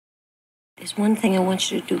There's one thing I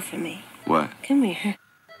want you to do for me. What? Come here.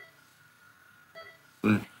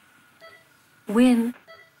 What? Win.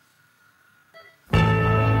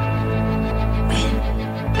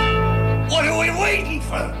 What are we waiting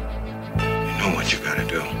for? You know what you gotta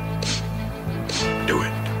do. Do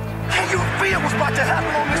it. How you feel what's about to happen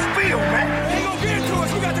on this field, man? They ain't gonna get it to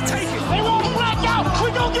us. We got to take it. They want to black out. We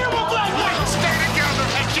gonna give them a black out. Stay together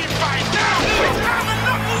and keep fighting. Now it's time to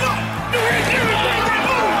knuckle up.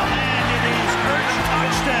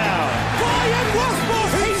 Touchdown. Brian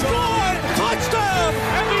Westbrook, he scored. Touchdown.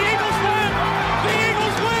 And the Eagles win. The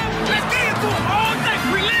Eagles win. Let's get into it all day.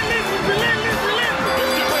 Relentless.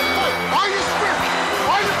 All your spirit,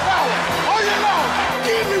 all your power, all your love.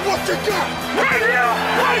 Give me what you got. Right now.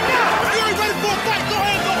 Right now. You ain't ready for a fight. Go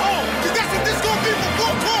ahead and go home. Because that's what this is going to be for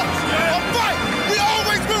 4 quarters. A fight. We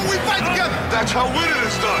always win when we fight together. That's how winning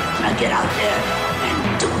is done. Now get out there and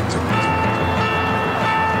do it.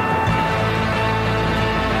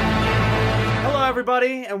 Hello,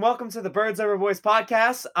 everybody, and welcome to the Birds Over Boys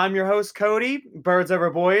podcast. I'm your host, Cody, Birds Over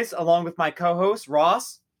Boys, along with my co-host,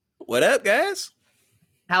 Ross. What up, guys?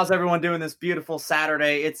 How's everyone doing this beautiful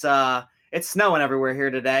Saturday? It's snowing everywhere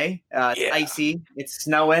here today. It's icy. It's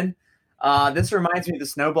snowing. This reminds me of the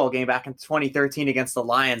snowball game back in 2013 against the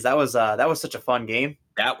Lions. That was such a fun game.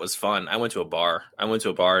 That was fun. I went to a bar and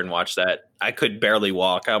watched that. I could barely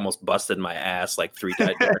walk. I almost busted my ass like 3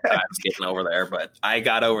 times getting over there, but I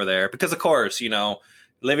got over there because, of course,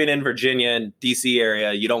 living in Virginia and DC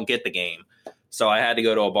area, you don't get the game. So I had to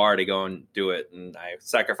go to a bar to go and do it, and I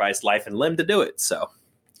sacrificed life and limb to do it. So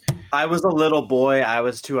I was a little boy. I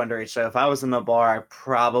was too underage. So if I was in the bar, I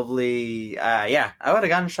probably, I would have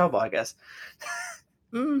gotten in trouble, I guess.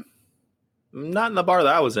 Not in the bar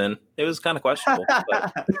that I was in. It was kind of questionable.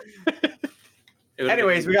 But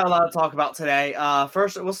Anyways, we got a lot to talk about today.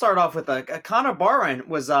 First, we'll start off with Connor Barron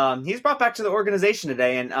was he's brought back to the organization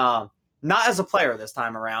today, and not as a player this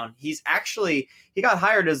time around. He got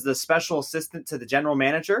hired as the special assistant to the general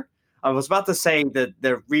manager. I was about to say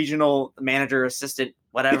the regional manager assistant,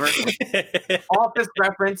 whatever. Office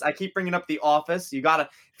reference. I keep bringing up The Office. You gotta,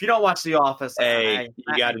 if you don't watch The Office, you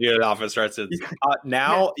got to do an Office reference.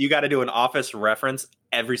 Now you got to do an Office reference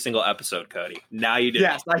every single episode, Cody. Now you do.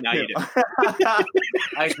 Yes, I do.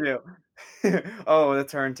 I do. Oh, the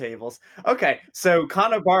turntables. Okay, so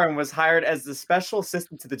Connor Barron was hired as the special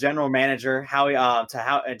assistant to the general manager,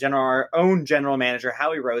 our own general manager,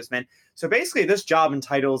 Howie Roseman. So basically, this job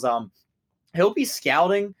entitles he'll be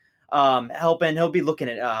scouting, helping. He'll be looking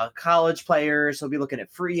at college players. He'll be looking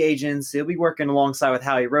at free agents. He'll be working alongside with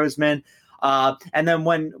Howie Roseman. And then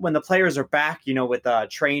when the players are back, with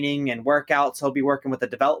training and workouts, he'll be working with the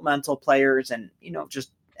developmental players and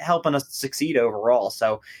just helping us succeed overall.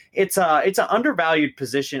 So it's an undervalued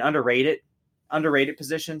position, underrated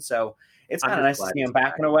position. So it's kind of nice to see him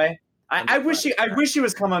back in a way. I wish he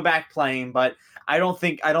was coming back playing, but I don't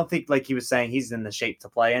think like he was saying he's in the shape to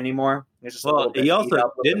play anymore. It's just he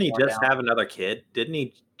also didn't he just have another kid? Didn't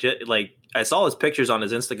he? I saw his pictures on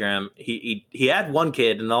his Instagram. He had one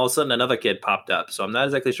kid, and all of a sudden another kid popped up. So I'm not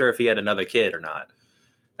exactly sure if he had another kid or not.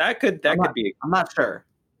 I'm not sure.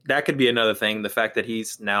 That could be another thing. The fact that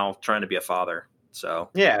he's now trying to be a father. So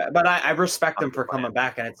yeah, but I respect him for coming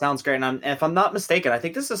back, and it sounds great. And if I'm not mistaken, I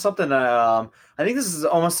think this is something that I think this is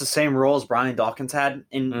almost the same role as Brian Dawkins had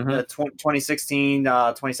in 2016,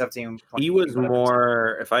 2017. He was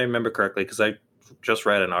more, if I remember correctly, because I just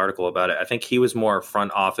read an article about it. I think he was more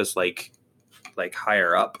front office, like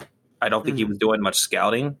higher up. I don't think he was doing much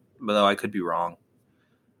scouting, but though I could be wrong.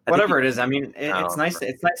 Whatever it is, I mean, it's nice.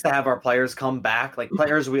 It's nice to have our players come back. Like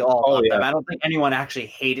players, we all love them. I don't think anyone actually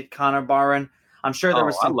hated Connor Barron. I'm sure there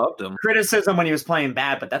was some criticism when he was playing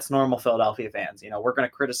bad, but that's normal Philadelphia fans. We're going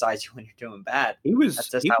to criticize you when you're doing bad. That's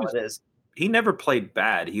just how it is. He never played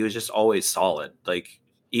bad. He was just always solid. Like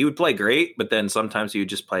he would play great, but then sometimes he would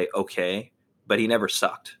just play okay. But he never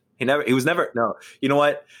sucked. He was never. No, you know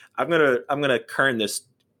what? I'm gonna kern this.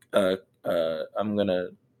 I'm gonna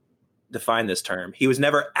define this term. He was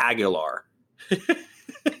never Aguilar.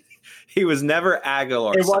 He was never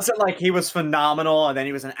Aguilar. It wasn't like he was phenomenal and then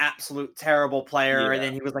he was an absolute terrible player and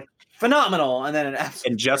then he was like phenomenal and then an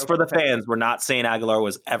absolute. And just for the fans, we're not saying Aguilar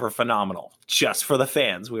was ever phenomenal. Just for the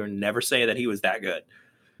fans, we were never saying that he was that good.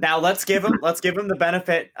 Now let's give him the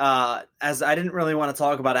benefit. As I didn't really want to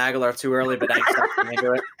talk about Aguilar too early, but I stepped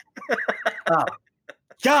into it. Oh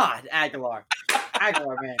God, Aguilar,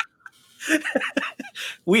 man.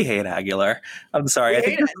 We hate Aguilar. I'm sorry. I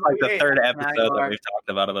think this is like the third episode that we've talked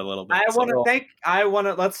about him a little bit.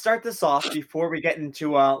 Let's start this off before we get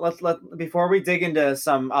into before we dig into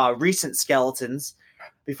some recent skeletons.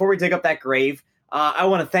 Before we dig up that grave, I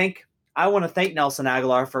want to thank I want to thank Nelson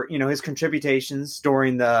Aguilar for his contributions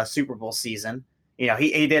during the Super Bowl season.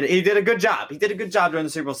 He did a good job. He did a good job during the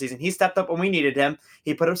Super Bowl season. He stepped up when we needed him.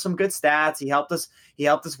 He put up some good stats. He helped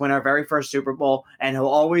us win our very first Super Bowl, and he'll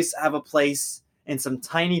always have a place in some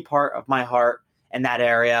tiny part of my heart in that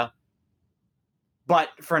area. But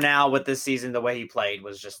for now, with this season, the way he played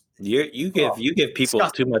was just you give people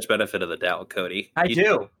disgusting. too much benefit of the doubt, Cody. I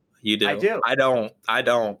do. You do. I do. I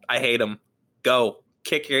don't. I hate him. Go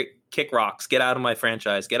kick rocks. Get out of my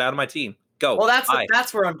franchise. Get out of my team. Go. Well,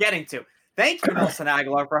 that's where I'm getting to. Thank you, Nelson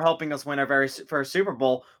Aguilar, for helping us win our very first Super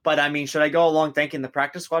Bowl. But I mean, should I go along thanking the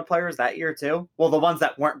practice squad players that year too? Well, the ones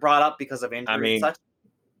that weren't brought up because of injury and such.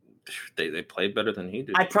 They played better than he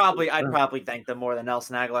did. I'd probably thank them more than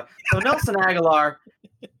Nelson Aguilar. So Nelson Aguilar,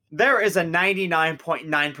 there is a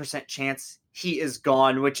 99.9% chance he is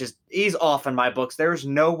gone, he's off in my books. There's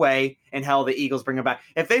no way in hell the Eagles bring him back.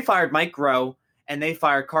 If they fired Mike Groh and they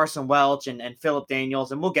fired Carson Welch and Philip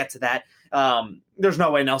Daniels, and we'll get to that, there's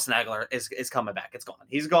no way Nelson Aguilar is coming back. It's gone.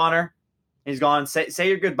 He's goner. He's gone. Say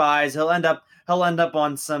your goodbyes. He'll end up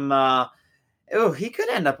on some. He could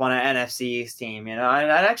end up on an NFC East team.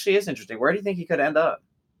 That actually is interesting. Where do you think he could end up?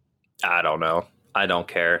 I don't know. I don't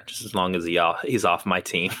care. Just as long as he's off my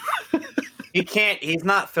team. He can't. He's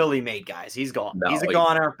not Philly made, guys. He's gone. No, he's a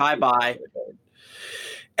goner. Bye.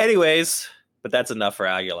 Anyways, but that's enough for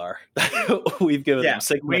Aguilar. We've given him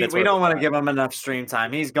 6 minutes. We don't want to give him enough stream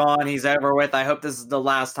time. He's gone. He's over with. I hope this is the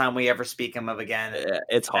last time we ever speak him of again.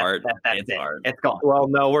 It's hard. It's hard. It's gone. Well,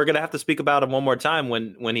 no, we're gonna have to speak about him one more time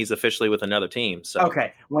when he's officially with another team. So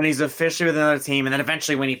okay, when he's officially with another team, and then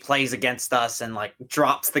eventually when he plays against us and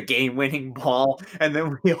drops the game-winning ball, and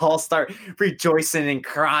then we all start rejoicing and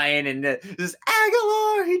crying and just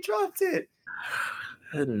Aguilar, he dropped it.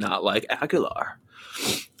 Not like Aguilar.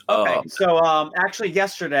 Okay, so actually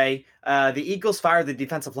yesterday, the Eagles fired the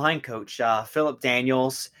defensive line coach, Philip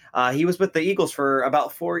Daniels. He was with the Eagles for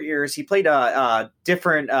about 4 years. He played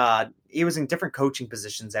he was in different coaching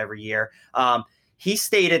positions every year. He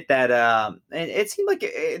stated that it seemed like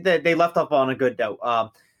that they left off on a good note.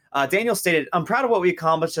 Daniel stated, "I'm proud of what we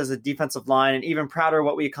accomplished as a defensive line and even prouder of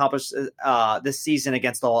what we accomplished this season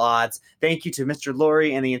against all odds. Thank you to Mr.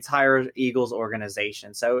 Lurie and the entire Eagles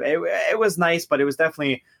organization." So it was nice, but it was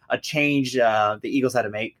definitely a change the Eagles had to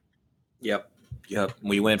make. Yep.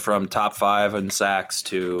 We went from top 5 in sacks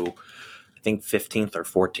to I think 15th or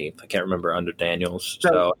 14th. I can't remember under Daniels.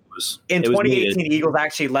 So it was in 2018. The Eagles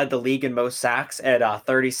actually led the league in most sacks at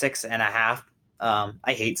 36 and a half. I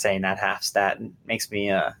hate saying that half stat. It makes me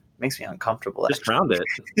uncomfortable. Just round it.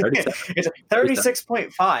 It's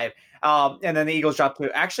 36.5. And then the Eagles dropped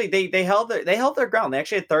to actually they held their ground. They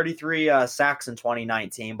actually had 33 sacks in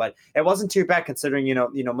 2019, but it wasn't too bad considering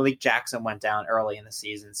Malik Jackson went down early in the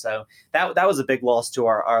season. So that was a big loss to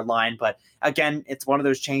our line. But again, it's one of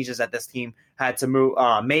those changes that this team had to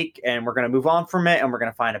make, and we're going to move on from it, and we're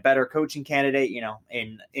going to find a better coaching candidate.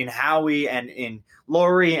 In Howie and in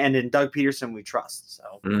Lurie and in Doug Peterson, we trust.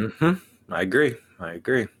 So I agree.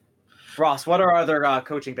 Ross, what are other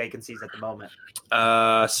coaching vacancies at the moment?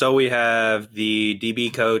 So we have the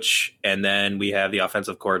DB coach, and then we have the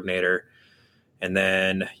offensive coordinator, and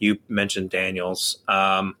then you mentioned Daniels,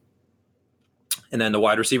 and then the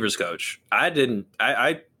wide receivers coach.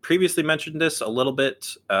 I previously mentioned this a little bit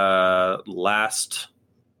last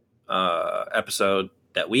episode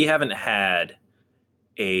that we haven't had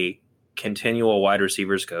a continual wide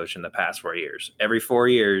receivers coach in the past 4 years. Every 4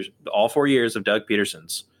 years, all 4 years of Doug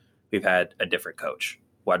Peterson's, we've had a different coach,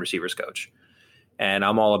 wide receivers coach. And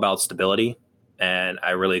I'm all about stability. And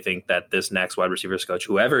I really think that this next wide receivers coach,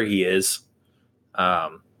 whoever he is,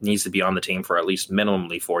 needs to be on the team for at least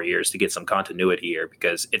minimally 4 years to get some continuity here,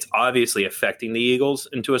 because it's obviously affecting the Eagles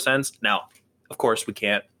into a sense. Now, of course, we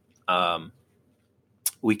can't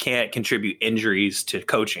contribute injuries to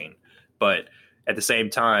coaching, but at the same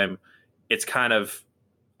time, it's kind of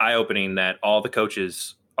eye-opening that all the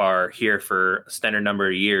coaches are here for a standard number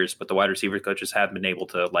of years, but the wide receiver coaches have been able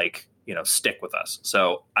to stick with us.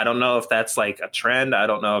 So I don't know if that's like a trend. I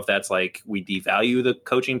don't know if that's like we devalue the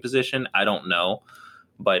coaching position. I don't know,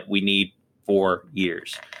 but we need 4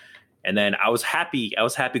 years. And then I was happy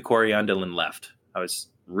Corey Undelin left. I was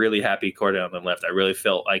really happy Corey Undelin left. I really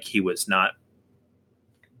felt like he wasn't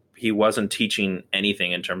teaching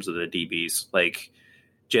anything in terms of the DBs. Like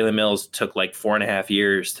Jalen Mills took like 4.5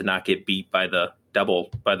 years to not get beat by the double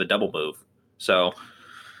move. So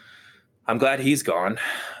I'm glad he's gone.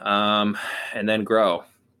 And then Grow.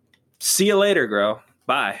 See you later, Grow.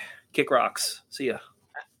 Bye. Kick rocks. See ya.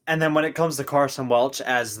 And then when it comes to Carson Welch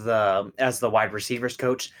as the wide receivers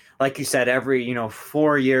coach, like you said, every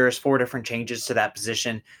 4 years, 4 different changes to that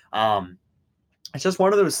position. It's just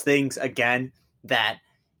one of those things again that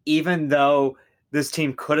even though this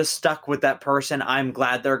team could have stuck with that person, I'm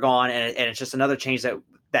glad they're gone, and it's just another change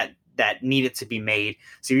that needed to be made.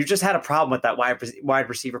 So you've just had a problem with that wide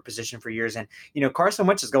receiver position for years, and Carson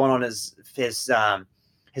Wentz is going on his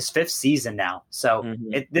 5th season now. So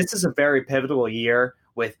this is a very pivotal year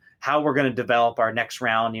with how we're going to develop our next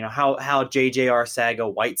round. How J.J.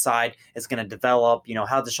 Arcega-Whiteside is going to develop.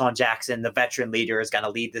 How Deshaun Jackson, the veteran leader, is going to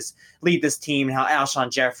lead this team. And how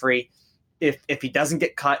Alshon Jeffrey, if he doesn't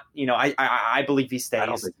get cut, I believe he stays. I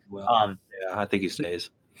don't think he will. I think he stays.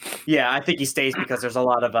 Yeah, I think he stays because there's a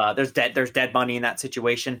lot of there's dead money in that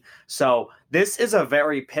situation. So this is a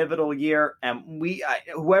very pivotal year, and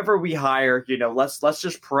whoever we hire, let's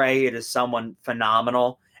just pray it is someone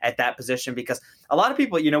phenomenal at that position, because a lot of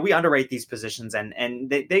people, we underrate these positions, and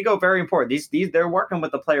they go very important. These they're working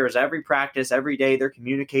with the players every practice, every day. They're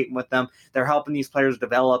communicating with them. They're helping these players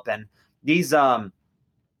develop, and these are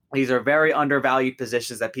very undervalued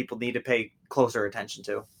positions that people need to pay closer attention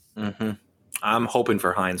to. Mm-hmm. I'm hoping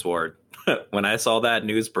for Hines Ward. When I saw that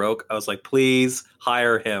news broke, I was like, please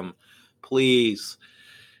hire him. Please.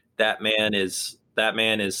 That man is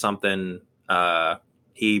something.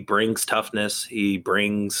 He brings toughness. He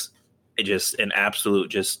brings just an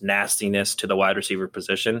absolute just nastiness to the wide receiver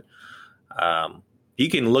position. You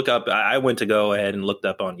can look up. I went to go ahead and looked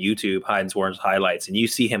up on YouTube Hines Ward's highlights, and you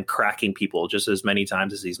see him cracking people just as many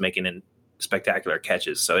times as he's making in spectacular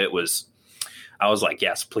catches. So I was like,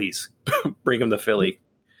 yes, please bring him to Philly.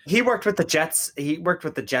 He worked with the Jets. He worked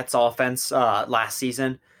with the Jets offense last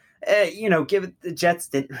season. Given the Jets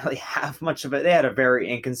didn't really have much of it. They had a very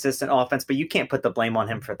inconsistent offense, but you can't put the blame on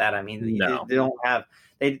him for that. I mean, no. They don't have.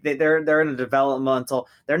 They're in a developmental.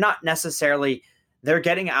 They're not necessarily. They're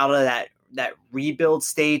getting out of that rebuild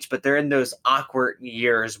stage, but they're in those awkward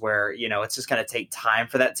years where it's just going to take time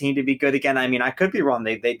for that team to be good again. I mean, I could be wrong.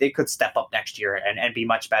 They could step up next year and be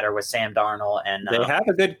much better with Sam Darnold, and they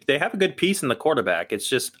have a good piece in the quarterback. It's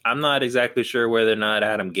just I'm not exactly sure whether or not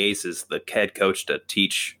Adam Gase is the head coach to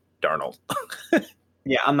teach Darnold.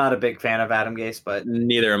 Yeah, I'm not a big fan of Adam Gase, but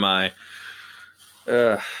neither am I.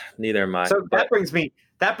 Neither am I. So that brings me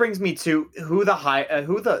to who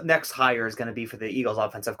the next hire is going to be for the Eagles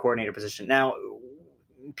offensive coordinator position. Now,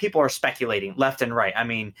 people are speculating left and right. I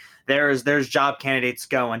mean, there's job candidates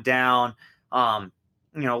going down,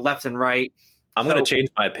 left and right. I'm going to change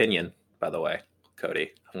my opinion, by the way,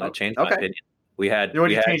 Cody. I'm going to change my opinion. What are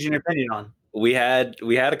you changing your opinion on? We had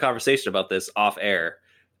a conversation about this off air.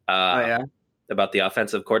 About the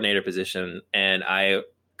offensive coordinator position, and I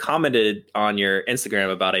commented on your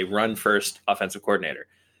Instagram about a run first offensive coordinator.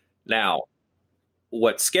 Now,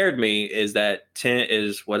 what scared me is that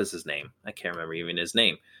what is his name? I can't remember even his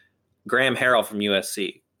name. Graham Harrell from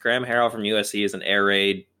USC. Graham Harrell from USC is an air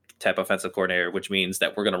raid type offensive coordinator, which means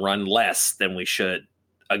that we're going to run less than we should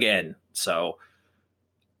again. So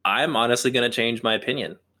I'm honestly going to change my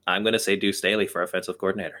opinion. I'm going to say Deuce Staley for offensive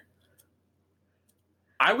coordinator.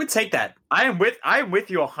 I would take that. I am with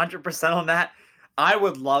you 100% on that. I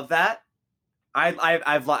would love that. I'd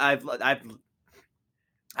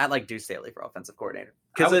like Deuce Staley for offensive coordinator.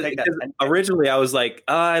 Because originally I was like,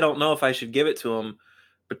 I don't know if I should give it to him,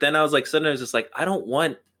 but then I was like, suddenly I was just like, I don't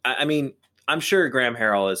want. I mean, I'm sure Graham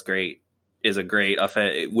Harrell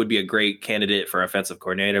would be a great candidate for offensive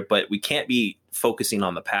coordinator, but we can't be focusing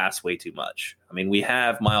on the pass way too much. I mean, we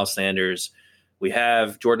have Miles Sanders, we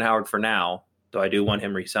have Jordan Howard for now. Though I do want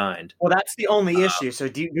him re-signed. Well, that's the only issue. So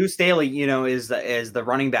Deuce Staley, is the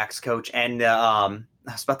running backs coach, and I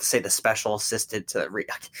was about to say the special assistant to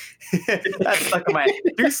that's stuck in my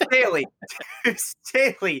head. Deuce Staley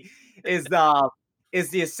is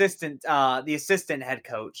the assistant head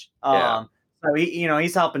coach. So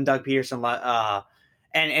he's helping Doug Peterson,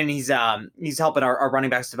 and he's helping our running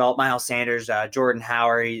backs develop. Miles Sanders, Jordan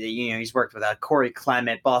Howard. He's worked with Corey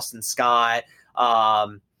Clement, Boston Scott.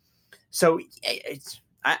 So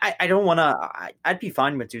I don't want to. I'd be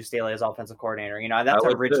fine with Deuce Staley as offensive coordinator.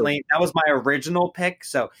 That was my original pick.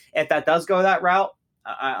 So if that does go that route,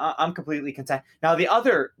 I'm completely content. Now the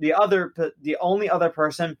only other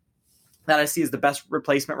person that I see as the best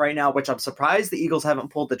replacement right now, which I'm surprised the Eagles haven't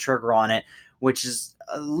pulled the trigger on it, which is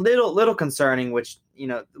a little concerning. Which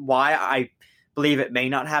why I believe it may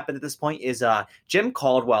not happen at this point is Jim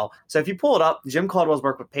Caldwell. So if you pull it up, Jim Caldwell's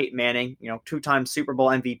worked with Peyton Manning, 2-time Super Bowl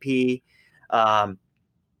MVP.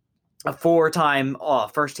 a 4-time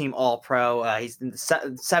first team All-Pro. He's been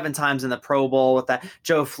 7 times in the Pro Bowl with that.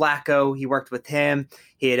 Joe Flacco, he worked with him.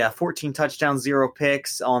 He had 14 touchdowns, 0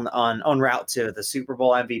 picks on route to the Super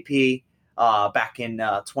Bowl MVP back in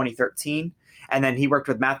 2013. And then he worked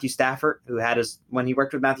with Matthew Stafford, had his only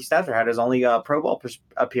Pro Bowl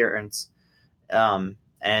appearance.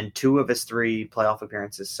 And 2 of his 3 playoff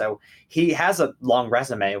appearances. So he has a long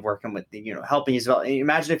resume of working with helping as well.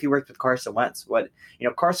 Imagine if he worked with Carson Wentz.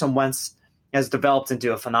 Carson Wentz has developed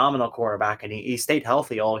into a phenomenal quarterback, and he stayed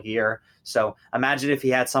healthy all year. So imagine if he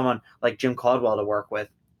had someone like Jim Caldwell to work with,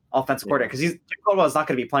 offensive coordinator, because Jim Caldwell is not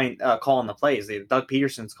going to be calling the plays. Doug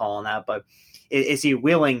Peterson's calling that, but is he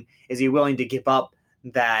willing to give up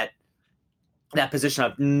that position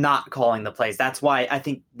of not calling the plays? That's why I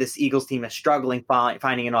think this Eagles team is struggling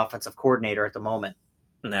finding an offensive coordinator at the moment.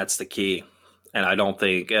 And that's the key. And I don't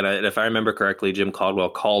think, if I remember correctly, Jim Caldwell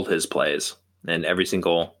called his plays in every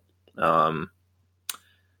single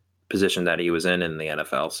position that he was in the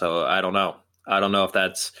NFL. So I don't know. I don't know if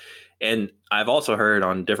that's, and I've also heard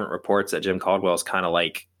on different reports that Jim Caldwell is kind of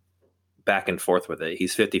like back and forth with it.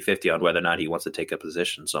 He's 50-50 on whether or not he wants to take a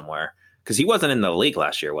position somewhere, because he wasn't in the league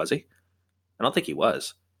last year, was he? I don't think he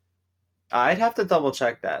was. I'd have to double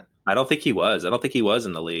check that. I don't think he was. I don't think he was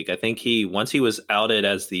in the league. I think once he was outed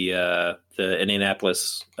as the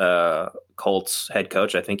Indianapolis Colts head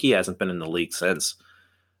coach, I think he hasn't been in the league since.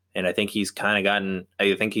 And I think he's kind of gotten,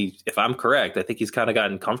 if I'm correct, I think he's kind of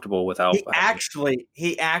gotten comfortable without.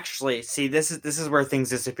 He actually, see, this is where things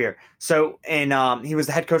disappear. So, he was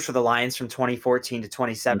the head coach for the Lions from 2014 to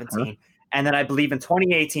 2017. Mm-hmm. And then I believe in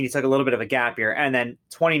 2018, he took a little bit of a gap year. And then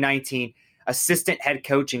 2019, assistant head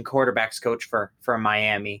coach and quarterbacks coach for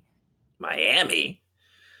Miami. Miami?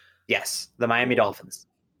 Yes, the Miami Dolphins.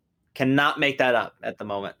 Cannot make that up at the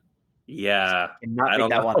moment. Yeah. Cannot make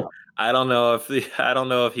that one up. I don't know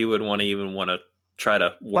if he would want to try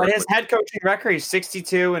to work. But his head coaching record, he's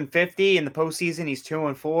 62-50 in the postseason. He's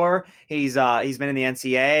 2-4. He's been in the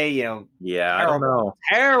NCAA. Yeah, I don't know.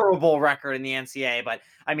 Terrible record in the NCAA, but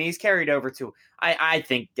I mean, he's carried over to I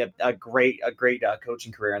think a great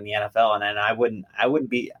coaching career in the NFL, and I wouldn't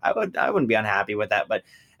be unhappy with that. But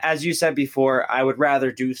as you said before, I would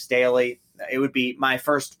rather Deuce Staley. It would be my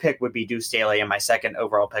first pick would be Deuce Staley, and my second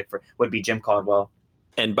overall pick would be Jim Caldwell.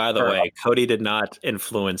 And by the way, Cody did not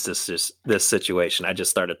influence this situation. I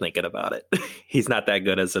just started thinking about it. He's not that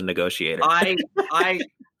good as a negotiator. I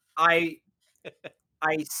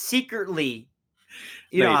secretly,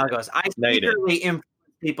 know how it goes. I secretly influence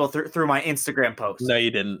people through my Instagram posts. No,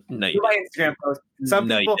 you didn't. No, you my Instagram posts. Some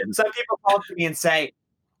people talk to me and say,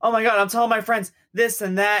 "Oh my God, I'm telling my friends this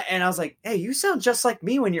and that," and I was like, "Hey, you sound just like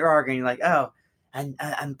me when you're arguing." You're like, "Oh,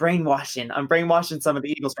 I'm brainwashing. I'm brainwashing some of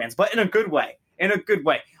the Eagles fans, but in a good way.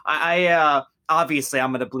 I obviously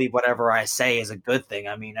I'm going to believe whatever I say is a good thing.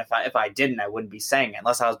 I mean, if I didn't, I wouldn't be saying it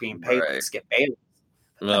unless I was being paid to Skip Bayless.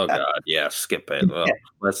 Oh God, yeah, Skip Bayless. Well,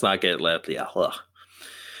 let's not get left. Yeah.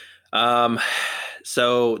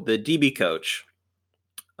 So the DB coach.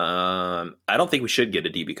 I don't think we should get a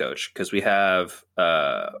DB coach because we have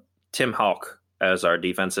Tim Hawk as our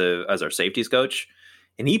safeties coach,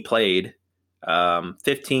 and he played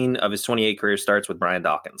 15 of his 28 career starts with Brian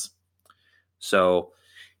Dawkins. So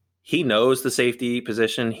he knows the safety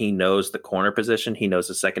position. He knows the corner position. He knows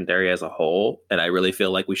the secondary as a whole. And I really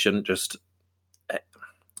feel like we shouldn't just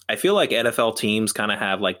 – I feel like NFL teams kind of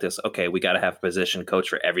have like this, okay, we got to have a position coach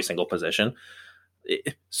for every single position.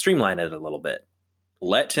 Streamline it a little bit.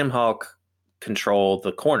 Let Tim Hawk control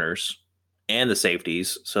the corners and the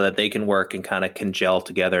safeties so that they can work and kind of can gel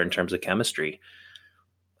together in terms of chemistry.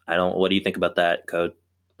 What do you think about that, Code?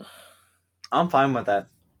 I'm fine with that.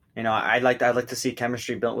 I'd like to see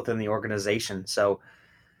chemistry built within the organization. So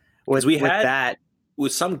with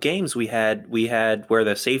some games we had where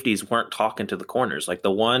the safeties weren't talking to the corners, like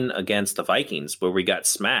the one against the Vikings where we got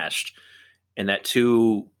smashed in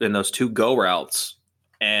those two go routes,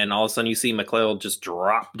 and all of a sudden you see McLeod just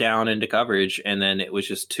drop down into coverage, and then it was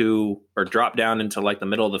just drop down into like the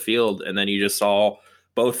middle of the field, and then you just saw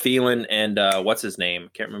both Thielen and what's his name?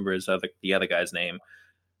 Can't remember the other guy's name.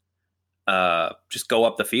 Just go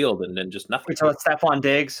up the field and then just nothing. So it's Stephon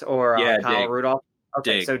Diggs or Kyle Rudolph.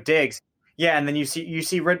 Okay, Diggs. So Diggs. Yeah, and then you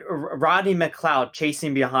see Rodney McLeod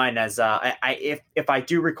chasing behind as if I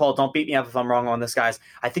do recall, don't beat me up if I'm wrong on this, guys.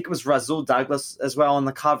 I think it was Rasul Douglas as well in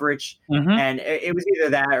the coverage, and it was either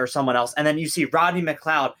that or someone else. And then you see Rodney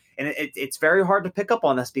McLeod, and it's very hard to pick up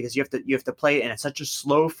on this because you have to play it in such a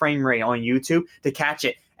slow frame rate on YouTube to catch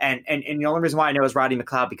it. And the only reason why I know is Roddy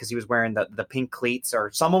McLeod because he was wearing the pink cleats, or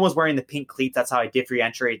someone was wearing the pink cleats. That's how I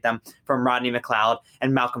differentiate them from Rodney McLeod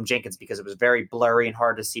and Malcolm Jenkins, because it was very blurry and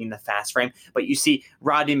hard to see in the fast frame. But you see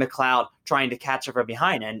Rodney McLeod trying to catch up from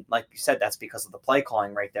behind, and like you said, that's because of the play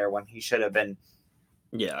calling right there when he should have been.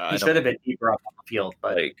 Yeah, he should have been deeper up on the field.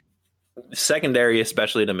 But like secondary,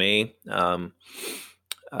 especially to me,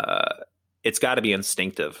 it's got to be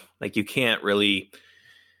instinctive. Like you can't really.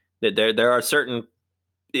 There are certain.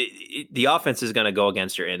 The offense is going to go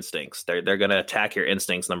against your instincts. They're going to attack your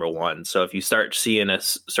instincts, number one. So if you start seeing a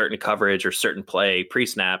certain coverage or certain play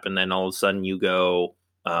pre-snap, and then all of a sudden you go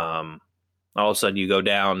down,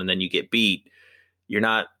 and then you get beat, you're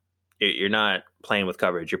not playing with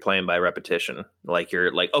coverage. You're playing by repetition. Like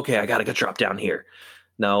you're like, okay, I got to go drop down here.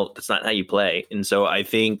 No, that's not how you play. And so I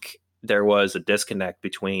think there was a disconnect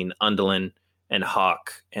between Undelin and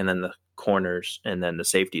Hawk, and then the corners and then the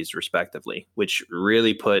safeties respectively, which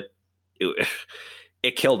really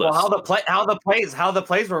it killed us. Well, how the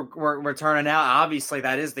plays were turning out, obviously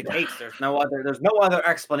that is the case. There's no other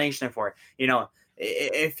explanation for it. You know,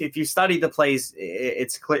 if you study the plays,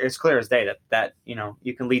 it's clear as day that you know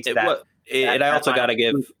you can lead to that. I also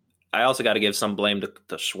got to give some blame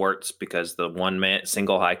to Schwartz, because the one man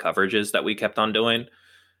single high coverages that we kept on doing.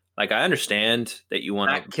 Like I understand that you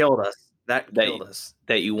want that killed us.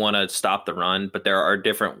 That you want to stop the run, but there are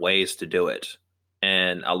different ways to do it.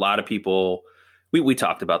 And a lot of people, we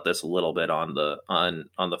talked about this a little bit on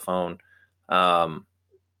the phone.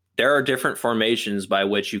 There are different formations by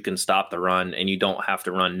which you can stop the run, and you don't have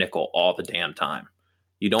to run nickel all the damn time.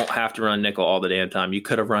 You don't have to run nickel all the damn time. You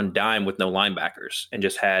could have run dime with no linebackers and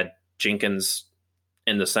just had Jenkins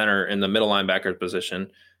in the center, in the middle linebacker position,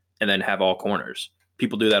 and then have all corners.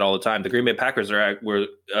 People do that all the time. The Green Bay Packers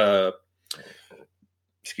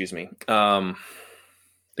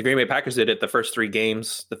the Green Bay Packers did it the first 3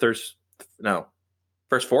 games,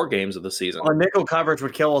 first 4 games of the season. Our nickel coverage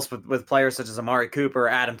would kill us with players such as Amari Cooper,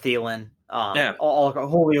 Adam Thielen, all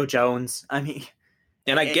Julio Jones. I mean,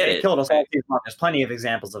 and I get it. Killed us all season long. There's plenty of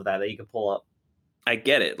examples of that you can pull up. I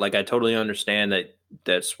get it. Like I totally understand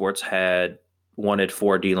that Schwartz wanted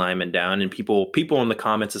 4 D linemen down, and people in the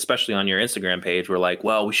comments, especially on your Instagram page, were like,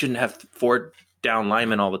 "Well, we shouldn't have 4 down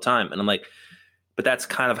linemen all the time." And I'm like, but that's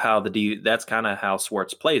kind of how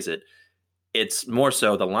Schwartz plays it. It's more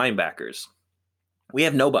so the linebackers. We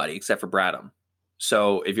have nobody except for Bradham.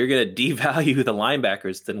 So if you're going to devalue the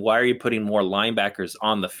linebackers, then why are you putting more linebackers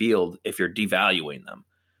on the field if you're devaluing them?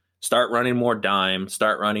 Start running more dime,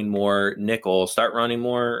 start running more nickel, start running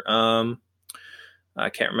more, I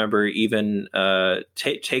can't remember even,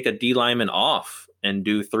 take a D lineman off and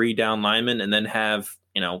do 3 down linemen, and then have,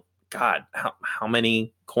 God, how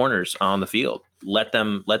many corners on the field? Let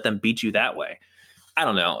them beat you that way. I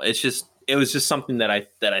don't know. It was just something that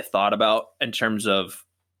I thought about in terms of.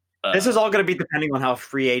 This is all going to be depending on how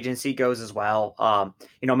free agency goes as well.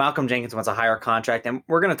 Malcolm Jenkins wants a higher contract, and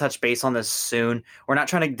we're going to touch base on this soon. We're not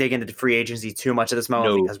trying to dig into free agency too much at this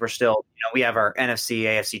moment because we're still, we have our NFC,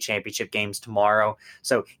 AFC championship games tomorrow.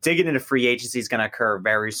 So digging into free agency is going to occur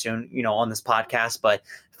very soon, on this podcast. But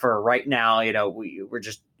for right now,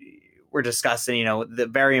 we're discussing, the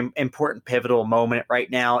very important pivotal moment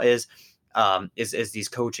right now is these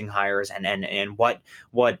coaching hires and what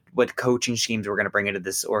coaching schemes we're going to bring into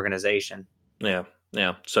this organization. Yeah.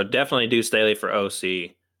 So definitely do Staley for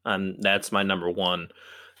OC. That's my number one.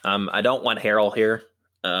 I don't want Harrell here.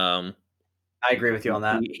 I agree with you on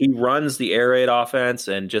that. He runs the air raid offense,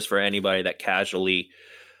 and just for anybody that casually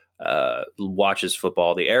watches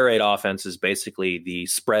football, the air raid offense is basically the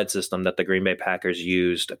spread system that the Green Bay Packers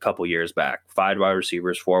used a couple years back. 5 wide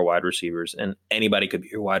receivers, 4 wide receivers, and anybody could be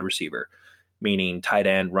your wide receiver, meaning tight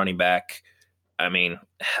end, running back. I mean,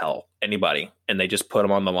 hell, anybody. And they just put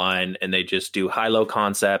them on the line, and they just do high-low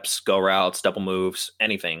concepts, go routes, double moves,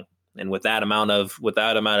 anything. And with that amount of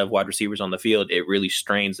wide receivers on the field, it really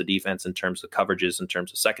strains the defense in terms of coverages, in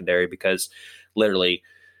terms of secondary, because literally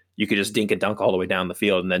you could just dink and dunk all the way down the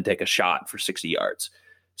field and then take a shot for 60 yards.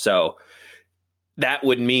 So that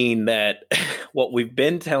would mean that what we've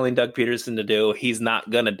been telling Doug Peterson to do, he's not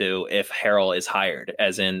going to do if Harrell is hired,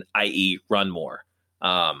 as in, i.e. run more.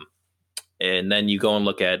 And then you go and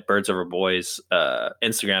look at Birds Over Boys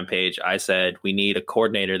Instagram page. I said we need a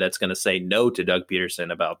coordinator that's going to say no to Doug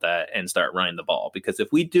Peterson about that and start running the ball. Because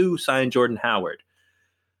if we do sign Jordan Howard,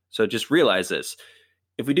 so just realize this,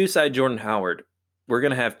 if we do sign Jordan Howard, we're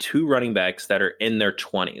going to have 2 running backs that are in their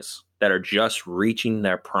 20s that are just reaching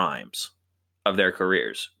their primes of their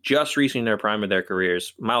careers.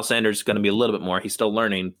 Miles Sanders is going to be a little bit more. He's still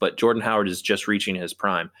learning, but Jordan Howard is just reaching his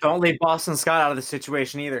prime. Don't leave Boston Scott out of the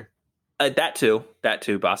situation either. That too.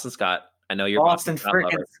 Boston Scott. I know you're Boston Scott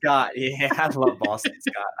freaking lover. Scott. Yeah, I love Boston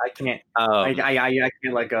Scott. I can't. I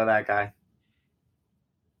can't let go of that guy.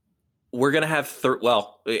 We're gonna have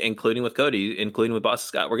including with Cody, including with Boston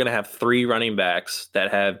Scott, we're gonna have 3 running backs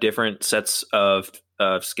that have different sets of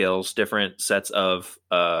skills, different sets of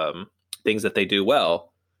things that they do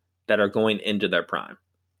well that are going into their prime.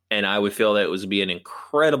 And I would feel that it would be an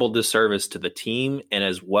incredible disservice to the team and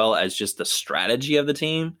as well as just the strategy of the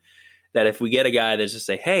team. That if we get a guy that's just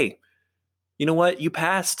say, hey, you know what? You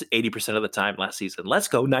passed 80% of the time last season. Let's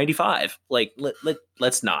go 95. Like,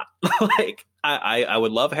 let's not. Like, I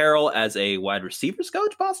would love Harrell as a wide receivers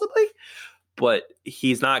coach, possibly, but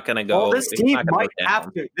he's not going to go. Well, this team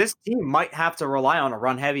might have to rely on a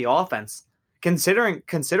run heavy offense.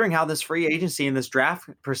 Considering how this free agency and this draft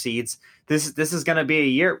proceeds, this is going to be a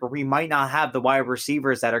year where we might not have the wide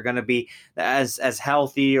receivers that are going to be as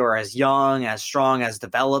healthy or as young, as strong, as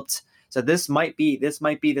developed. So this might be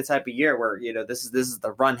the type of year where, you know, this is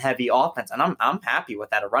the run heavy offense, and I'm happy with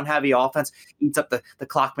that. A run heavy offense eats up the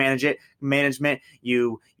clock management.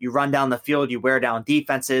 You run down the field, you wear down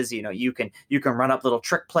defenses. You know, you can run up little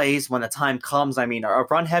trick plays when the time comes. I mean, a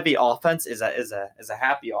run heavy offense is a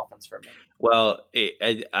happy offense for me. Well,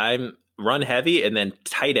 I'm run heavy and then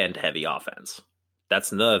tight end heavy offense.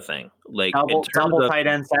 That's another thing. Like double tight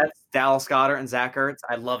end sets, Dallas Goedert and Zach Ertz.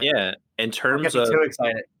 I love it. Yeah, in terms of too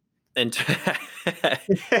excited. In terms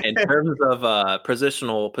of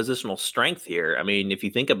positional strength here, I mean, if you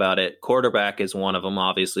think about it, quarterback is one of them,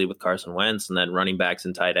 obviously, with Carson Wentz, and then running backs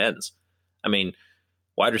and tight ends. I mean,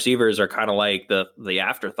 wide receivers are kind of like the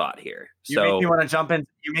afterthought here. You make me want to jump into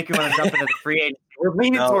the free agent. We're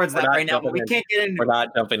leaning towards that right now, but we can't get into. We're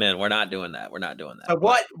not jumping in. We're not doing that. So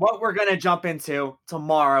what we're gonna jump into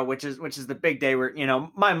tomorrow, which is the big day, where, you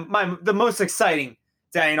know, the most exciting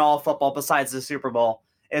day in all football besides the Super Bowl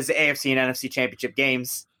is the AFC and NFC championship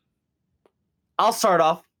games. I'll start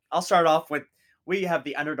off with, we have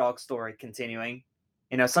the underdog story continuing.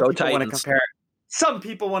 You know, some people want to compare it. Some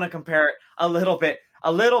people want to compare it a little bit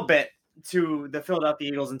to the Philadelphia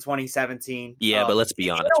Eagles in 2017. Yeah, but let's be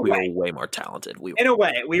honest, we were way more talented. In a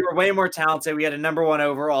way, we were way more talented. We had a number 1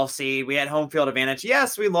 overall seed. We had home field advantage.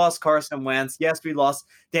 Yes, we lost Carson Wentz. Yes, we lost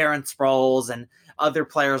Darren Sproles and other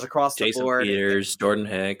players across the board. Jason Peters, Jordan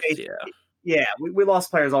Hicks. Yeah, we lost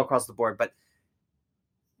players all across the board, but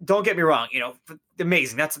don't get me wrong, you know,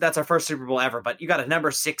 amazing. That's our first Super Bowl ever, but you got a number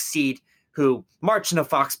 6 seed who marched into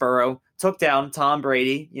Foxborough, took down Tom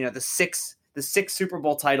Brady, you know, the six Super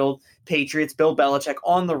Bowl titled Patriots, Bill Belichick,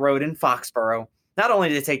 on the road in Foxborough. Not only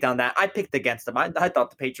did they take down that, I picked against them. I thought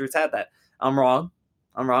the Patriots had that. I'm wrong.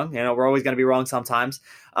 You know, we're always going to be wrong sometimes.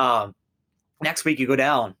 Next week you go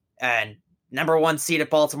down and number 1 seed at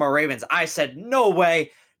Baltimore Ravens. I said, no way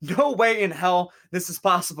in hell this is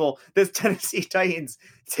possible. This Tennessee Titans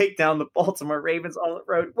take down the Baltimore Ravens on the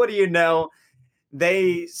road. What do you know?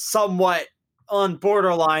 They somewhat on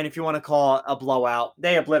borderline, if you want to call it a blowout.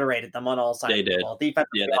 They obliterated them on all sides of the ball,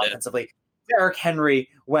 defensively, offensively. Derrick Henry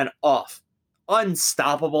went off.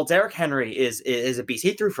 Unstoppable. Derrick Henry is a beast.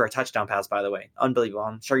 He threw for a touchdown pass, by the way. Unbelievable.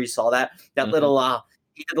 I'm sure you saw that. Little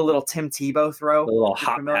he did the little Tim Tebow throw. A little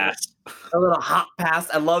hot pass. A little hot pass.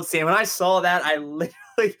 I love seeing. When I saw that,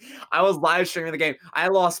 I was live streaming the game. I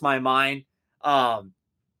lost my mind. Yeah,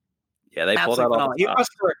 they pulled out all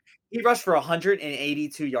the He rushed for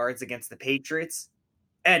 182 yards against the Patriots.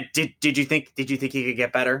 And did you think he could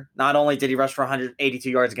get better? Not only did he rush for 182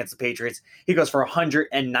 yards against the Patriots, he goes for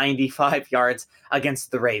 195 yards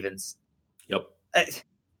against the Ravens. Yep.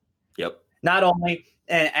 Not only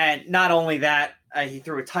that, he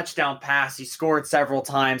threw a touchdown pass. He scored several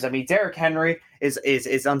times. I mean, Derrick Henry is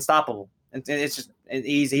unstoppable. It's just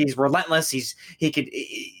he's relentless. He's turning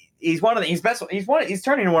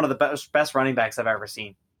into one of the best running backs I've ever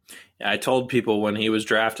seen. I told people when he was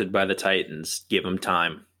drafted by the Titans, give him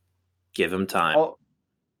time. Give him time.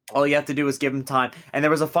 All you have to do is give him time. And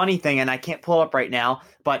there was a funny thing, and I can't pull it up right now,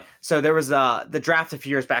 but so there was the draft a few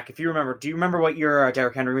years back. If you remember, do you remember what year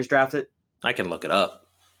Derrick Henry was drafted? I can look it up.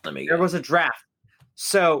 There was a draft.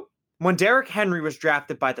 So when Derrick Henry was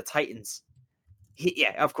drafted by the Titans,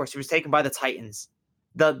 of course, he was taken by the Titans.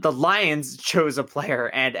 The Lions chose a player,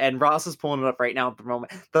 and Ross is pulling it up right now at the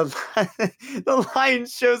moment. The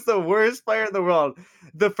Lions chose the worst player in the world.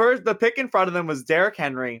 The pick in front of them was Derrick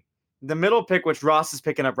Henry. The middle pick, which Ross is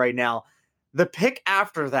picking up right now. The pick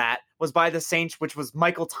after that was by the Saints, which was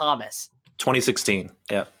Michael Thomas. 2016.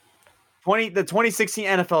 Yeah. The 2016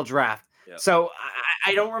 NFL draft. Yep. So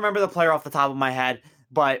I don't remember the player off the top of my head,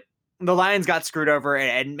 but the Lions got screwed over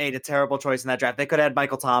and made a terrible choice in that draft. They could have had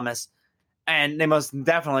Michael Thomas. And they most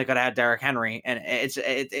definitely could have had Derrick Henry, and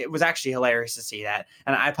it was actually hilarious to see that.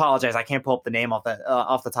 And I apologize, I can't pull up the name off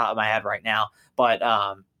the top of my head right now, but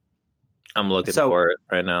I'm looking for it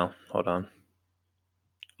right now. Hold on.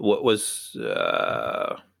 What was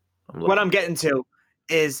what I'm getting to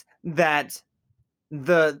is that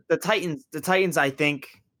the Titans, I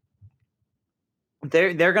think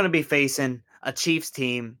they're going to be facing a Chiefs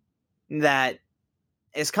team that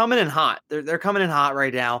is coming in hot. They're coming in hot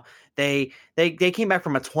right now. They came back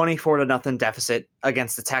from a 24-0 deficit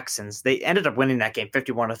against the Texans. They ended up winning that game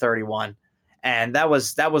 51-31, and that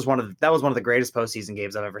was one of the greatest postseason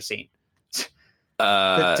games I've ever seen.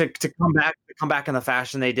 To come back in the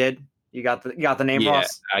fashion they did. You got the name, yeah,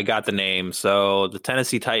 Ross? I got the name. So the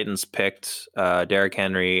Tennessee Titans picked Derrick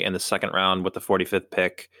Henry in the second round with the 45th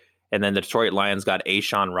pick, and then the Detroit Lions got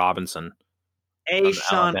A'Shawn Robinson.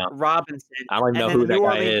 Robinson. I don't even know who that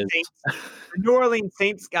guy is. The New Orleans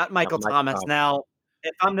Saints got Michael Thomas. Now,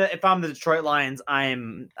 if I'm the Detroit Lions,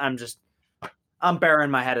 I'm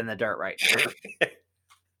burying my head in the dirt right now.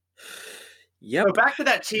 Yep. So back to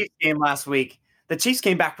that Chiefs game last week. The Chiefs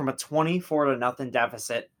came back from a 24-0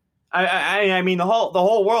 deficit. I mean the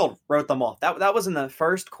whole world wrote them off. That was in the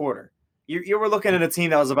first quarter. You were looking at a team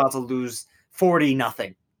that was about to lose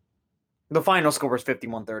 40-0. The final score was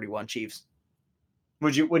 51-31 Chiefs.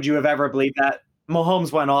 Would you have ever believed that?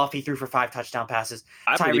 Mahomes went off. He threw for 5 touchdown passes.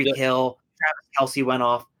 Tyreek Hill, Travis Kelce went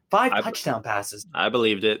off. 5 touchdown passes. I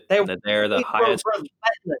believed it. They're the highest.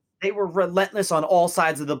 They were relentless on all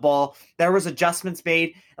sides of the ball. There was adjustments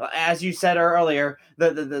made. As you said earlier,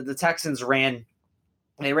 the Texans ran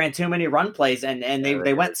too many run plays and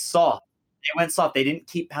they went soft. They didn't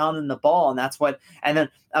keep pounding the ball, and then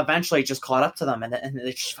eventually it just caught up to them, and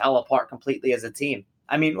they just fell apart completely as a team.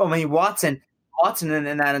 I mean, Watson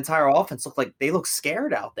and that entire offense looked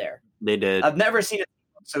scared out there. They did. I've never seen it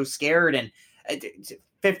so scared. And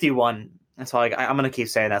 51. That's all I'm going to keep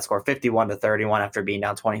saying that score, 51-31 after being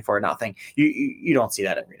down 24-0. You don't see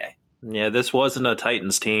that every day. Yeah, this wasn't a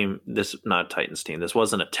Titans team. This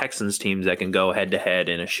wasn't a Texans team that can go head to head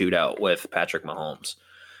in a shootout with Patrick Mahomes.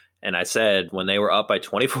 And I said when they were up by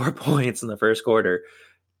 24 points in the first quarter,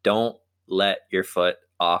 don't let your foot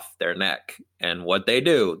off their neck. And what they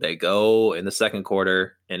do, they go in the second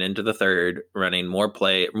quarter and into the third running more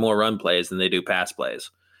run plays than they do pass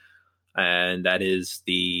plays. And that is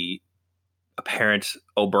the apparent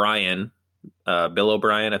Bill O'Brien.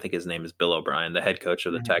 I think his name is Bill O'Brien, the head coach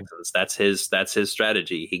of the Texans. That's his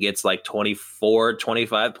strategy. He gets like 24,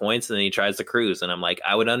 25 points and then he tries to cruise. And I'm like,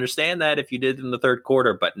 I would understand that if you did in the third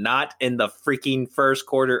quarter, but not in the freaking first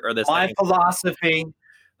quarter or the second philosophy.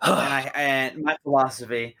 My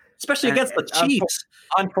philosophy, especially against the Chiefs.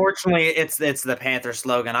 Unfortunately, it's the Panther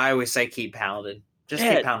slogan. I always say, keep pounding.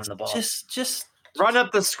 Keep pounding the ball. Just run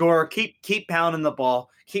up the score. Keep pounding the ball.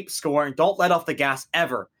 Keep scoring. Don't let off the gas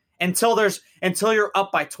ever until you're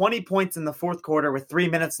up by 20 points in the fourth quarter with 3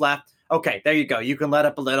 minutes left. Okay, there you go. You can let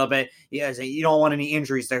up a little bit. You don't want any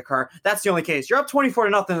injuries to occur. That's the only case. You're up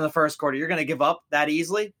 24-0 in the first quarter. You're going to give up that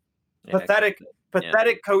easily? Yeah,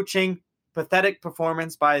 pathetic coaching. Pathetic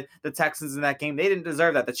performance by the Texans in that game. They didn't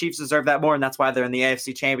deserve that. The Chiefs deserve that more, and that's why they're in the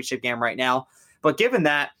AFC Championship game right now. But given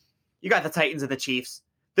that, you got the Titans and the Chiefs.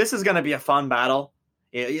 This is going to be a fun battle.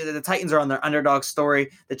 The Titans are on their underdog story.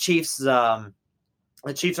 The Chiefs are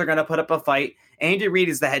going to put up a fight. Andy Reid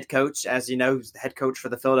is the head coach. As you know, he's the head coach for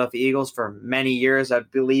the Philadelphia Eagles for many years. I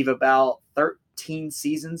believe about 13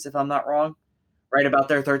 seasons, if I'm not wrong. Right about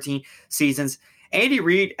there, 13 seasons. Andy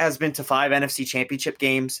Reid has been to 5 NFC Championship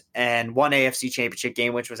games and 1 AFC Championship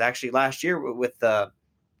game, which was actually last year with the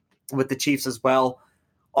Chiefs as well.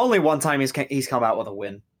 Only one time he's come out with a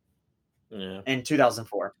win. Yeah. In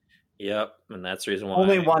 2004. Yep, and that's the reason why.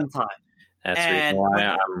 Only one time. That's the reason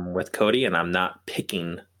why I'm with Cody, and I'm not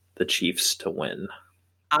picking the Chiefs to win.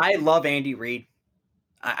 I love Andy Reid.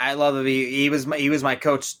 I love him. He was my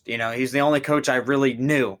coach. He's the only coach I really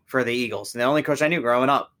knew for the Eagles, and the only coach I knew growing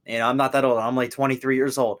up. I'm not that old. I'm like 23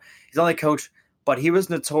 years old. He's the only coach, but he was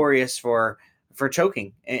notorious for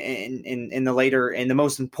choking in the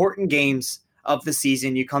most important games of the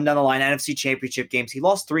season. You come down the line, NFC Championship games. He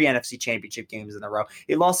lost 3 NFC Championship games in a row.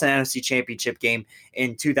 He lost an NFC Championship game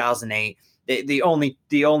in 2008. The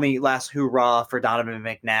only last hoorah for Donovan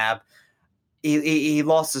McNabb. He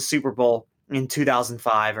lost the Super Bowl in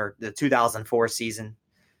 2005 or the 2004 season.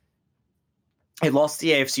 He lost the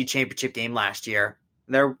AFC Championship game last year.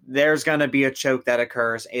 There's going to be a choke that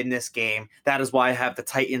occurs in this game. That is why I have the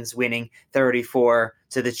Titans winning 34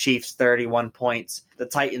 to the Chiefs 31 points. The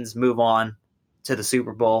Titans move on to the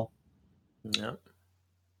Super Bowl. Yep.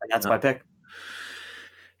 And that's my pick.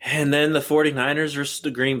 And then the 49ers versus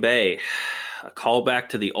the Green Bay. A call back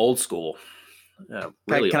to the old school.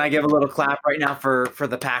 Can I give a little clap right now for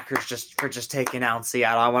the Packers just taking down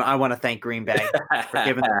Seattle? I want to thank Green Bay for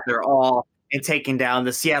giving them their all and taking down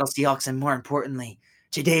the Seattle Seahawks, and more importantly,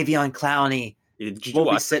 Jadeveon Clowney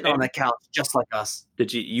will be sitting on the couch just like us.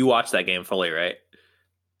 Did you watch that game fully, right?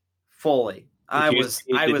 Fully. I was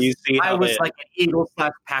like an Eagles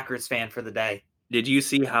 / Packers fan for the day. Did you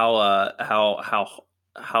see how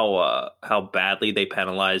badly they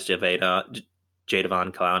penalized Jadeveon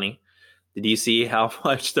Clowney? Did you see how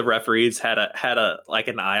much the referees had an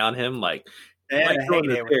eye on him? Like,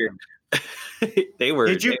 they were.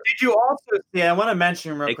 Did you also see? I want to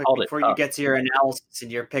mention real quick before you get to your analysis and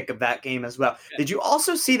your pick of that game as well. Did you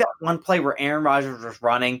also see that one play where Aaron Rodgers was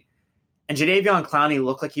running and Jadeveon Clowney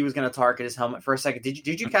looked like he was going to target his helmet for a second?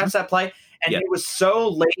 Did you catch that play? And it was so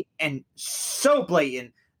late and so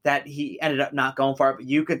blatant that he ended up not going for it. But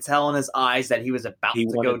you could tell in his eyes that he was about to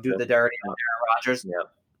go do the dirty on Aaron Rodgers. Yeah.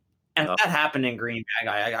 And if that happened in Green Bay,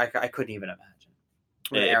 I couldn't even imagine.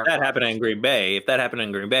 If that happened in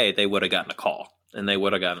Green Bay, they would have gotten a call and they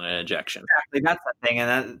would have gotten an ejection. Exactly, that's the thing,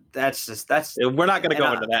 and that's. We're not going to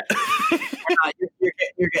go into that.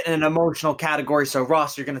 You're getting an emotional category, so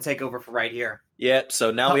Ross, you're going to take over for right here. Yeah.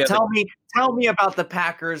 So now tell me about the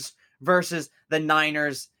Packers versus the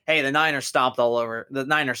Niners. Hey, the Niners stomped all over the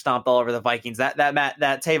Vikings. That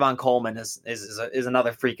Tavon Coleman is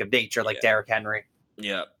another freak of nature, like Derrick Henry.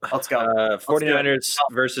 Yeah. Let's go. 49ers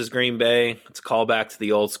versus Green Bay. It's a call back to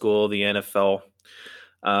the old school, the NFL.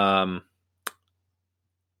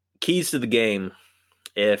 Keys to the game,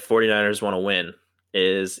 if 49ers want to win,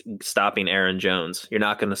 is stopping Aaron Jones. You're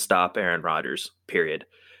not going to stop Aaron Rodgers, period.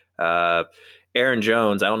 Aaron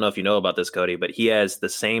Jones, I don't know if you know about this, Cody, but he has the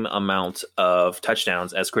same amount of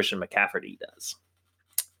touchdowns as Christian McCaffrey does.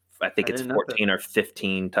 I think it's 14 or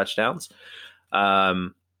 15 touchdowns.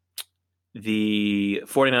 The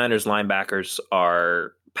 49ers linebackers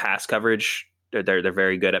are pass coverage. They're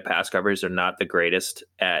very good at pass coverage. They're not the greatest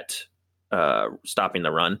at stopping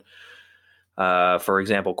the run. For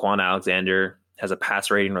example, Quan Alexander has a pass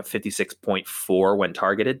rating of 56.4 when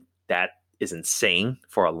targeted. That is insane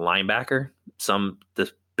for a linebacker. Some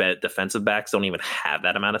defensive backs don't even have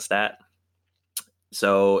that amount of stat.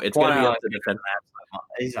 So it's going to be up to defense.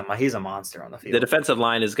 He's a monster on the field. The defensive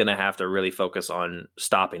line is going to have to really focus on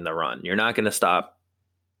stopping the run. You're not going to stop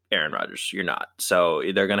Aaron Rodgers. You're not. So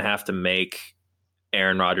they're going to have to make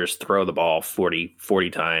Aaron Rodgers throw the ball 40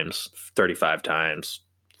 times, 35 times,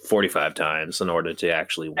 45 times in order to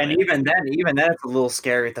actually win. And even then it's a little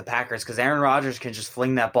scary with the Packers because Aaron Rodgers can just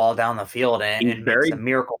fling that ball down the field and it's a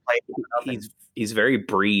miracle play. He's very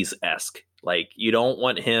Breeze-esque. Like, you don't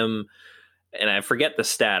want him. And I forget the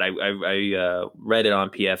stat. I read it on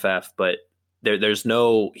PFF, but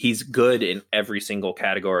he's good in every single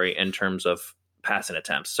category in terms of passing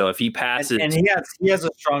attempts. So if he passes, and he has a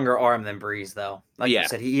stronger arm than Breeze, though. Like you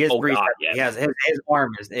said, he is Breeze. God, yeah. He has his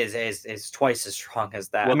arm is twice as strong as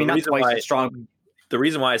that. Well, I mean, not twice as strong. The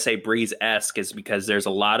reason why I say Breeze-esque is because there's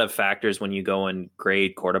a lot of factors when you go and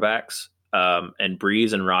grade quarterbacks. And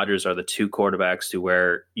Breeze and Rodgers are the two quarterbacks to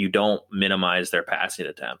where you don't minimize their passing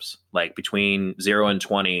attempts. Like between 0 and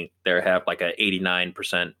 20, they have like an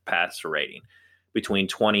 89% passer rating. Between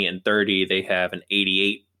 20 and 30, they have an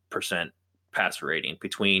 88% passer rating.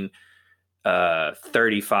 Between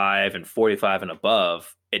 35 and 45 and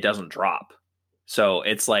above, it doesn't drop. So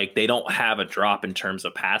it's like they don't have a drop in terms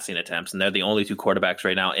of passing attempts, and they're the only two quarterbacks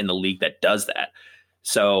right now in the league that does that.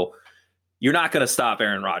 So you're not going to stop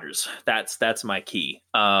Aaron Rodgers. That's my key.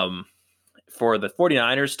 For the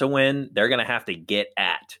 49ers to win, they're going to have to get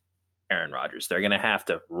at Aaron Rodgers. They're going to have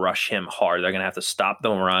to rush him hard. They're going to have to stop the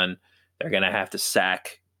run. They're going to have to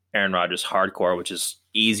sack Aaron Rodgers hardcore, which is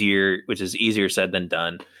easier said than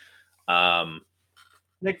done.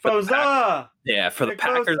 Nick Bosa. For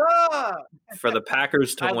the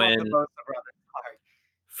Packers to win.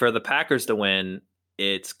 For the Packers to win,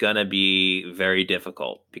 it's going to be very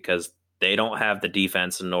difficult because they don't have the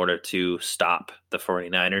defense in order to stop the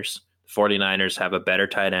 49ers. The 49ers have a better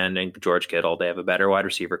tight end than George Kittle. They have a better wide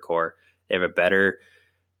receiver core. They have a better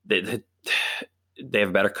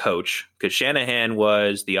coach because Shanahan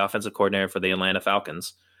was the offensive coordinator for the Atlanta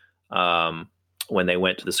Falcons when they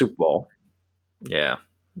went to the Super Bowl. Yeah,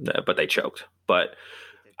 but they choked. But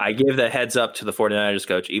I give the heads up to the 49ers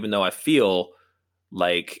coach, even though I feel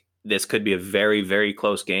like this could be a very, very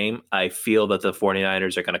close game. I feel that the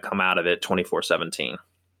 49ers are going to come out of it 24-17.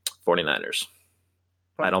 49ers.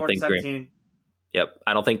 I don't think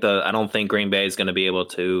I don't think Green Bay is going to be able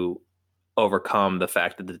to overcome the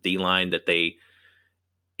fact that the D-line that they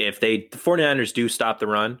if the 49ers do stop the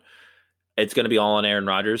run, it's going to be all on Aaron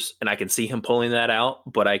Rodgers, and I can see him pulling that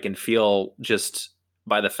out, but I can feel just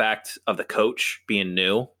by the fact of the coach being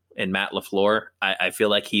new and Matt LaFleur, I feel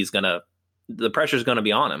like the pressure's going to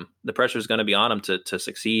be on him. The pressure's going to be on him to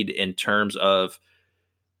succeed in terms of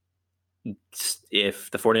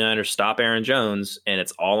if the 49ers stop Aaron Jones and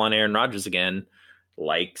it's all on Aaron Rodgers again,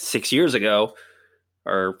 like 6 years ago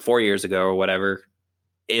or 4 years ago or whatever,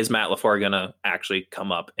 is Matt LaFleur going to actually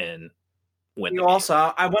come up and win? Also,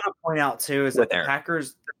 I want to point out too is that the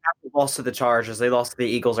Packers lost to the Chargers. They lost to the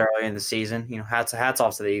Eagles earlier in the season. Hats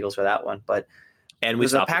off to the Eagles for that one. But we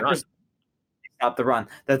stopped the Packers stopped the run.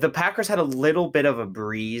 The Packers had a little bit of a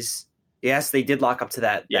breeze. Yes, they did lock up to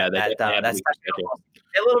that. Yeah, that's a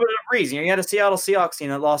little bit of a breeze. You had a Seattle Seahawks team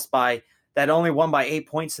that lost that only won by 8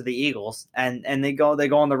 points to the Eagles, and they go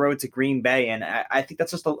on the road to Green Bay, and I think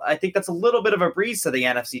that's a little bit of a breeze to the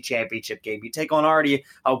NFC Championship game. You take on already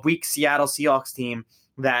a weak Seattle Seahawks team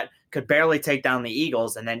that could barely take down the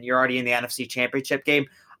Eagles, and then you're already in the NFC Championship game.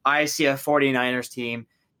 I see a 49ers team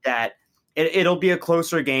that it'll be a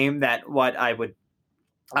closer game than what I would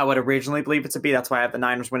originally believe it to be. That's why I have the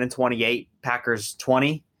Niners winning 28, Packers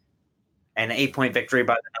 20, and an 8-point victory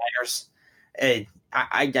by the Niners.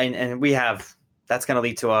 And we have that's going to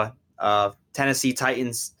lead to a Tennessee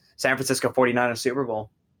Titans, San Francisco 49ers Super Bowl.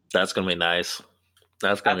 That's going to be nice.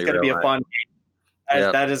 That's going to be a fun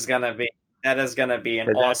game. That is going to be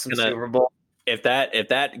an awesome Super Bowl. If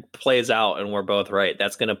that plays out and we're both right,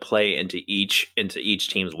 that's going to play into each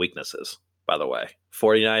team's weaknesses. By the way,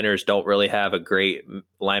 49ers don't really have a great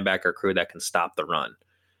linebacker crew that can stop the run.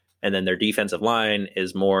 And then their defensive line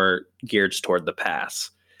is more geared toward the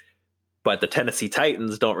pass. But the Tennessee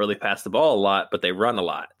Titans don't really pass the ball a lot, but they run a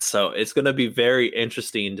lot. So it's going to be very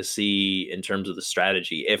interesting to see in terms of the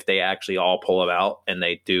strategy if they actually all pull them out and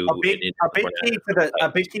they do. A big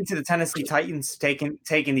key to the Tennessee Titans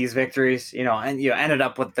taking these victories, and ended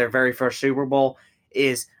up with their very first Super Bowl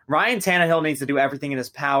is Ryan Tannehill needs to do everything in his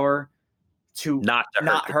power to not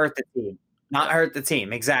hurt the team. Not hurt the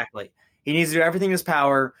team, exactly. He needs to do everything in his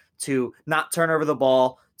power to not turn over the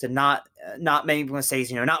ball, to not make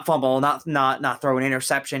mistakes, not fumble, not throw an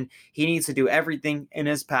interception. He needs to do everything in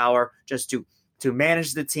his power just to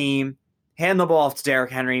manage the team, hand the ball off to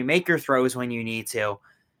Derrick Henry, make your throws when you need to.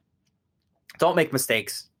 Don't make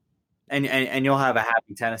mistakes, and you'll have a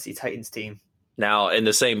happy Tennessee Titans team. Now, in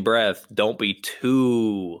the same breath, don't be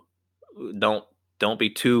too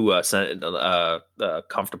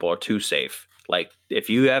comfortable or too safe. Like if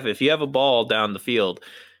you have a ball down the field,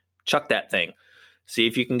 chuck that thing. See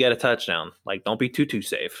if you can get a touchdown. Like, don't be too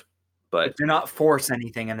safe. But do not force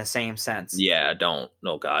anything in the same sense. Yeah, don't.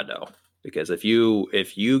 No, God, no. Because if you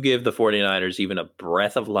give the 49ers even a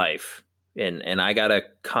breath of life, and I gotta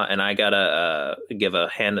give a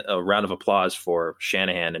round of applause for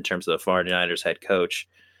Shanahan in terms of the 49ers head coach.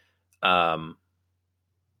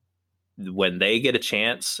 When they get a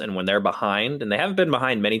chance and when they're behind, and they haven't been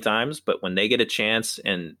behind many times, but when they get a chance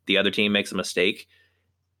and the other team makes a mistake,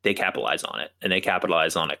 they capitalize on it, and they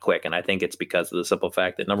capitalize on it quick. And I think it's because of the simple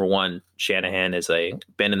fact that, number one, Shanahan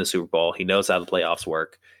been in the Super Bowl. He knows how the playoffs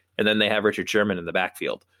work. And then they have Richard Sherman in the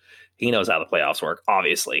backfield. He knows how the playoffs work,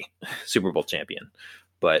 obviously, Super Bowl champion.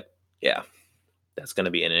 But yeah, that's going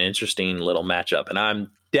to be an interesting little matchup. And I'm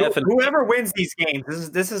definitely whoever wins these games,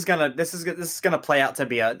 this is gonna play out to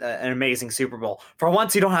be an amazing Super Bowl. For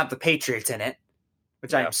once, you don't have the Patriots in it,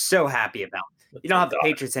 which I am so happy about. You don't have the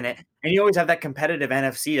Patriots in it, and you always have that competitive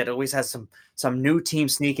NFC that always has some new team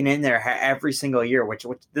sneaking in there every single year. Which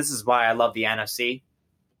this is why I love the NFC.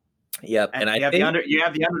 Yep, and you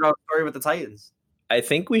have the underdog story with the Titans. I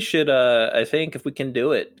think we should. I think if we can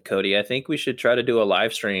do it, Cody, I think we should try to do a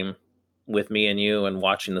live stream with me and you and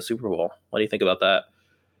watching the Super Bowl. What do you think about that?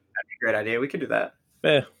 That'd be a great idea. We could do that.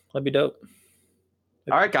 Yeah, that'd be dope.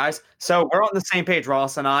 All right, guys. So we're on the same page,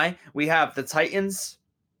 Ross and I. We have the Titans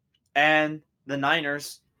and the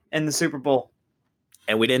Niners in the Super Bowl.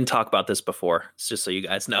 And we didn't talk about this before. It's just so you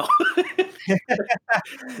guys know.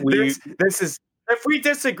 This is if we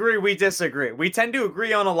disagree, we disagree. We tend to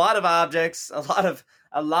agree on a lot of objects, a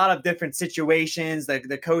lot of different situations,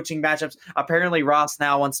 the coaching matchups. Apparently Ross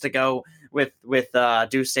now wants to go with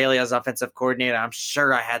Deuce Staley as offensive coordinator. I'm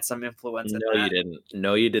sure I had some influence in that. No, you didn't.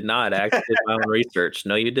 No, you did not. I actually did my own research.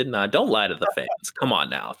 No, you did not. Don't lie to the fans. Come on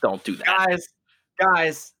now. Don't do that.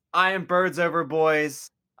 Guys, I am Birds Over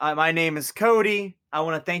Boys. My name is Cody. I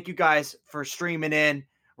want to thank you guys for streaming in.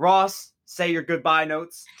 Ross, say your goodbye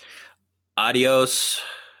notes. Adios.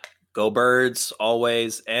 Go Birds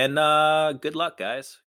always. And good luck, guys.